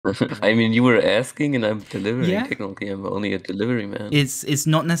I mean, you were asking and I'm delivering. Yeah. Technically, I'm only a delivery man. It's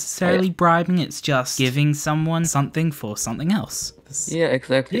not necessarily bribing, it's just giving someone something for something else. Yeah,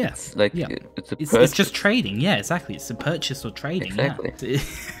 exactly. Yeah. It's like Yeah. it's a It's purchase. just trading, yeah, exactly. It's a purchase or trading. Exactly.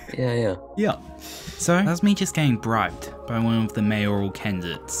 Yeah. Yeah. So that was me just getting bribed by one of the mayoral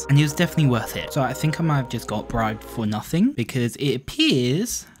candidates, and he was definitely worth it. So I think I might have just got bribed for nothing, because it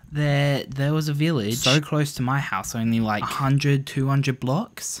appears that there was a village so close to my house, only like 100, 200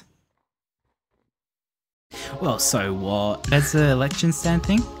 blocks. Well, so what? There's the election stand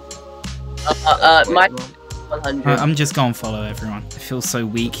thing. My 100. I'm just gonna follow everyone. I feel so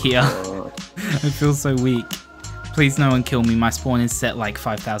weak here. I feel so weak. Please, no one kill me. My spawn is set like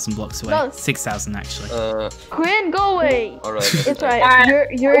 5,000 blocks away. No. 6,000 actually. Quinn, go away. Alright. It's right.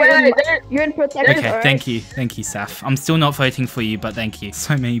 You're in protection. Okay, alright? thank you, Saf. I'm still not voting for you, but thank you.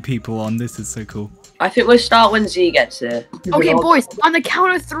 So many people on. This is so cool. I think we'll start when Z gets here. Okay, boys, on the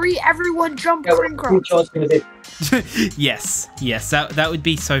count of 3, everyone jump green cross. Yes, that would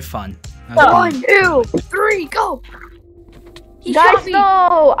be so fun. 1, 2, 3, go! He Guys, shot me.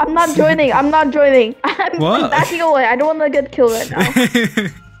 no! I'm not joining. I'm What? backing away. I don't want to get killed right now.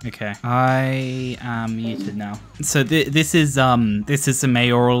 Okay, I am muted now. So this is a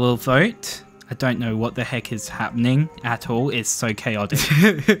mayoral vote. I don't know what the heck is happening at all. It's so chaotic.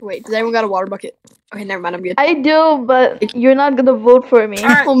 Wait, does everyone got a water bucket? Okay, never mind, I'm good. I do, but you're not gonna vote for me.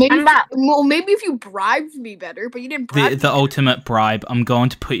 Alright, well, maybe if you bribed me better, but you didn't bribe The ultimate bribe. I'm going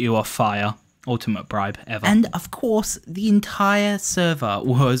to put you off fire. Ultimate bribe ever. And of course, the entire server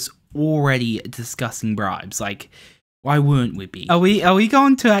was already discussing bribes. Like, why wouldn't we be? Are we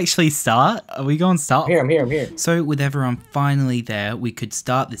going to actually start? Are we going to start? I'm here. So with everyone finally there, we could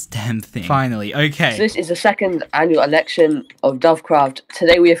start this damn thing. Finally, okay. So this is the second annual election of DoveCraft.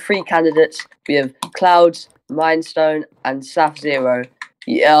 Today we have 3 candidates. We have Clouds, Mindstone, and Saf Zero.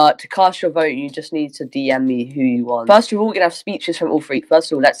 To cast your vote, you just need to DM me who you want. First of all, we're gonna have speeches from all 3.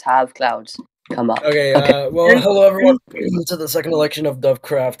 First of all, let's have Clouds come up. Okay, well, hello everyone to the second election of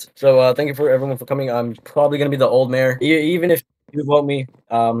DoveCraft. So, thank you for everyone for coming. I'm probably gonna be the old mayor. Even if you vote me,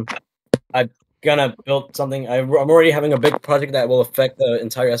 I'm gonna build something. I'm already having a big project that will affect the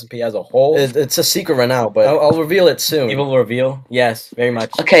entire SMP as a whole. It's a secret right now, but I'll reveal it soon. You will reveal? Yes, very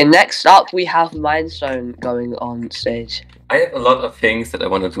much. Okay, next up we have Mindstone going on stage. I have a lot of things that I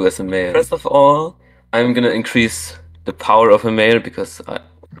want to do as a mayor. First of all, I'm gonna increase the power of a mayor because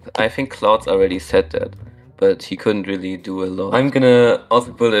I think Cloud's already said that, but he couldn't really do a lot. I'm gonna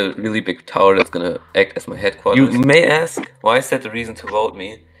also build a really big tower that's gonna act as my headquarters. You may ask, why is that the reason to vote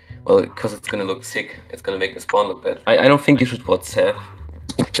me? Well, because it's gonna look sick. It's gonna make the spawn look bad. I don't think you should vote Seth.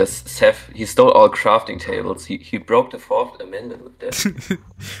 Because Seth, he stole all crafting tables. He broke the 4th amendment with that.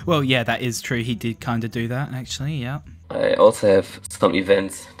 Well, yeah, that is true. He did kind of do that, actually, yeah. I also have some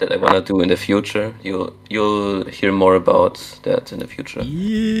events that I want to do in the future. You'll hear more about that in the future.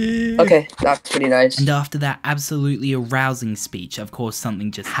 Yeah. Okay, that's pretty nice. And after that absolutely arousing speech, of course,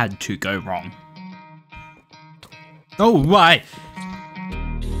 something just had to go wrong. Oh, why?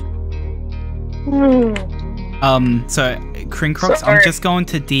 So, Crincrox, I'm just going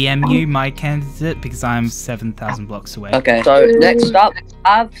to DM you my candidate because I'm 7,000 blocks away. Okay, so next up,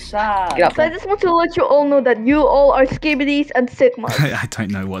 Avsa. Get up So I there. just want to let you all know that you all are skibbities and sigmas. I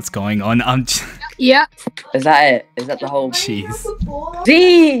don't know what's going on. I'm just... Yeah. Is that it? Is that the whole... Jeez.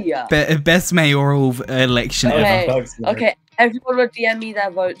 Z! Best mayoral election ever. Okay, okay, everyone will DM me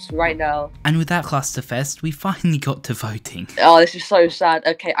their votes right now. And with that clusterfest, we finally got to voting. Oh, this is so sad.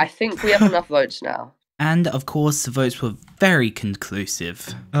 Okay, I think we have enough votes now. And of course, the votes were very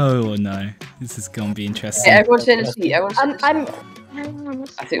conclusive. Oh no, this is gonna be interesting. Okay, everyone's in a seat. Everyone's in a seat. I'm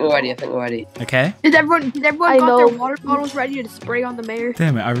I think we're ready. Okay. Did everyone I got know. their water bottles ready to spray on the mayor?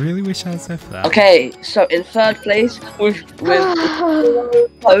 Damn it, I really wish I was there for that. Okay, so in 3rd place with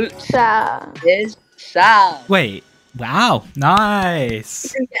votes is Sam. Wait, wow,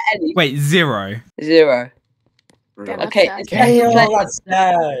 nice. Didn't get any. Wait, 0. 0. Damn, that's Okay, sad. in 2nd place that's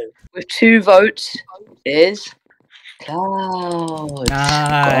sad. with 2 votes is Cloud.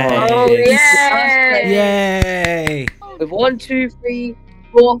 Nice. Oh, yeah. Yay! With 1, 2, 3,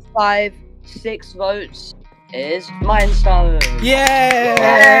 4, 5, 6 votes is Mindstone.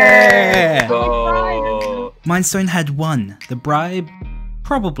 Yeah! Go. Mindstone had 1. The bribe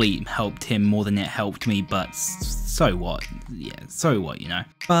probably helped him more than it helped me, but so what? Yeah, so what, you know?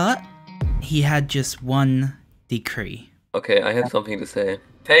 But he had just 1 decree. Okay, I have something to say.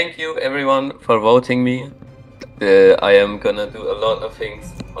 Thank you everyone for voting me. I am gonna do a lot of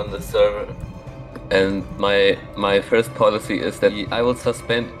things on the server. And my first policy is that I will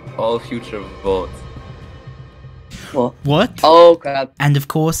suspend all future votes. for? What? Oh crap. And of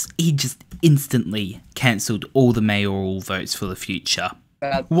course, he just instantly cancelled all the mayoral votes for the future.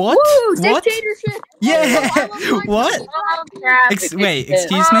 Crap. What? Woo, What? dictatorship. Yeah. I love What? Wait,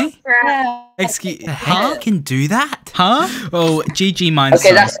 excuse me? Excuse, huh? Can do that? Huh? Oh, GG mine.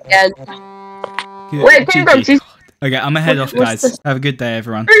 Okay, that's the end. Wait, GG. Okay, I'm gonna head off, guys. Have a good day,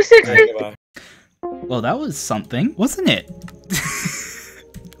 everyone. Goodbye. Well, that was something, wasn't it?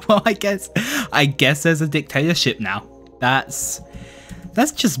 Well, I guess there's a dictatorship now. That's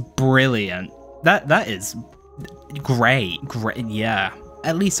just brilliant. That is great. Yeah.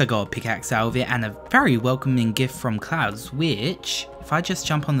 At least I got a pickaxe out of it and a very welcoming gift from Clouds, which, if I just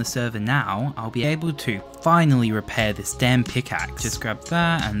jump on the server now, I'll be able to finally repair this damn pickaxe. Just grab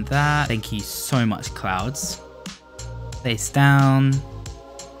that and that. Thank you so much, Clouds. Face down.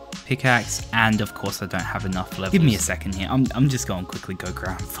 Pickaxe, and of course I don't have enough levels. Give me a second here. I'm just going to quickly go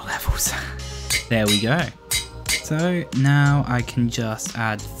grind for levels. There we go. So now I can just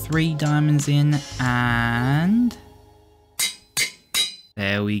add 3 diamonds in, and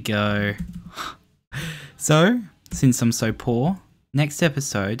there we go. So since I'm so poor, next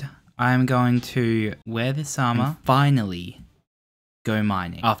episode I'm going to wear this armor and finally go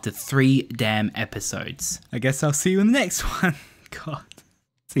mining after 3 damn episodes. I guess I'll see you in the next one. God.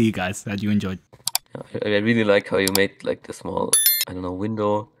 See you guys. Glad you enjoyed. I really like how you made like the small, I don't know,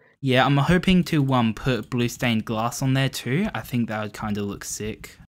 window. Yeah, I'm hoping to put blue stained glass on there too. I think that would kind of look sick.